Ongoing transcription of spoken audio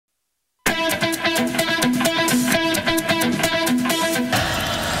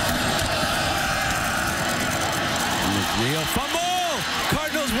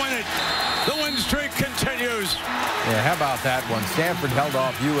How about that one? Stanford held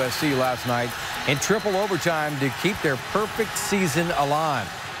off USC last night in triple overtime to keep their perfect season alive.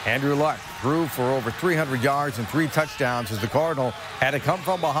 Andrew Luck threw for over 300 yards and 3 touchdowns as the Cardinal had to come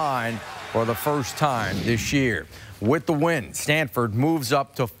from behind for the first time this year. With the win, Stanford moves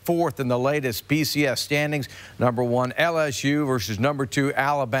up to 4th in the latest BCS standings. Number 1 LSU versus number 2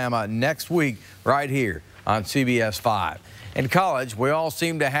 Alabama next week right here on CBS 5. In college, we all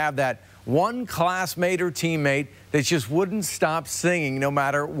seem to have that one classmate or teammate that just wouldn't stop singing no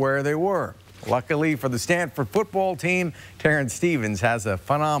matter where they were. Luckily for the Stanford football team, Terrence has a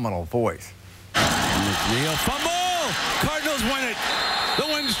phenomenal voice. McNeil fumble! Cardinals win it. The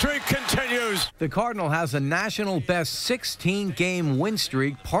win streak continues. The Cardinal has a national best 16-game win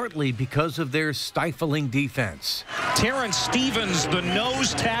streak, partly because of their stifling defense. Terrence, the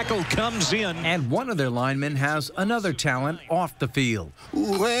nose tackle, comes in. And one of their linemen has another talent off the field.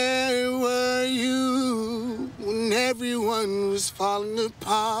 Where were you when everyone was falling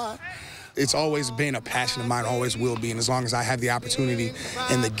apart? It's always been a passion of mine, always will be, and as long as I have the opportunity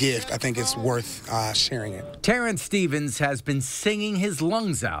and the gift, I think it's worth sharing it. Terrence has been singing his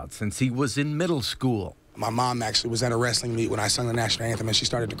lungs out since he was in middle school. My mom actually was at a wrestling meet when I sung the national anthem, and she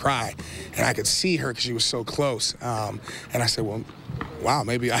started to cry, and I could see her because she was so close. And I said, well, wow,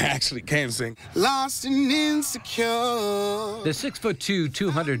 maybe I actually can sing. Lost and insecure. The 6'2",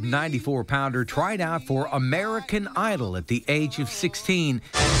 294-pounder tried out for American Idol at the age of 16.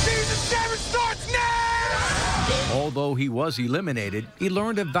 Although he was eliminated, he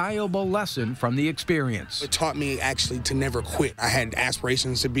learned a valuable lesson from the experience. It taught me actually to never quit. I had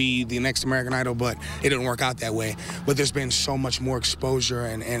aspirations to be the next American Idol, but it didn't work out that way. But there's been so much more exposure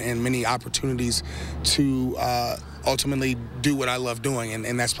and many opportunities to ultimately do what I love doing,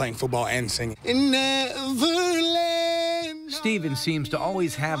 and that's playing football and singing. Steven seems to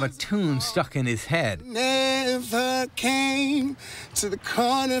always have a tune stuck in his head. Never came to the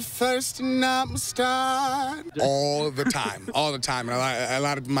corner first and I'm a star. All the time, all the time. And a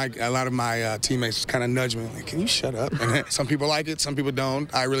lot of my teammates kind of nudge me, like, can you shut up? And some people like it, some people don't.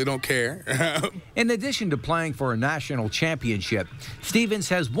 I really don't care. In addition to playing for a national championship, Stevens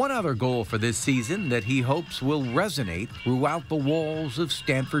has one other goal for this season that he hopes will resonate throughout the walls of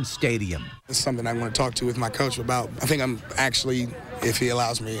Stanford Stadium. It's something I'm going to talk to with my coach about. I think I'm actually, if he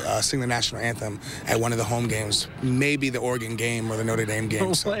allows me, sing the national anthem at one of the home games, maybe the Oregon game or the Notre Dame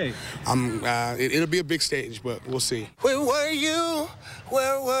game. So it'll be a big stage, but we'll see. Where were you?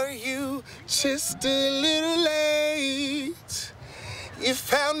 Where were you? Just a little late. You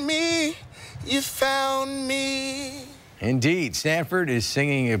found me. You found me. Indeed, Stanford is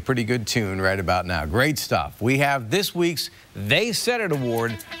singing a pretty good tune right about now. Great stuff. We have this week's They Said It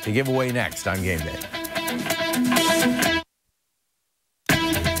Award to give away next on Game Day.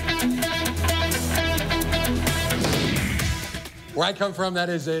 Where I come from,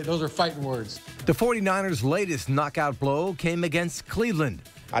 those are fighting words. The 49ers' latest knockout blow came against Cleveland.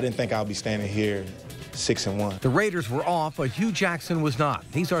 I didn't think I'll be standing here 6-1. The Raiders were off, but Hugh Jackson was not.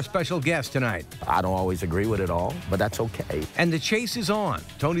 He's our special guest tonight. I don't always agree with it all, but that's okay. And the chase is on.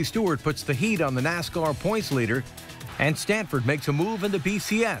 Tony Stewart puts the heat on the NASCAR points leader, and Stanford makes a move in the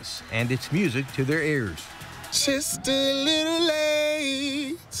BCS, and it's music to their ears. Just a little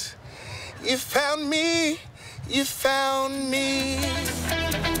late. You found me. You found me.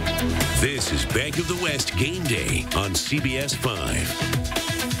 This is Bank of the West Game Day on CBS 5.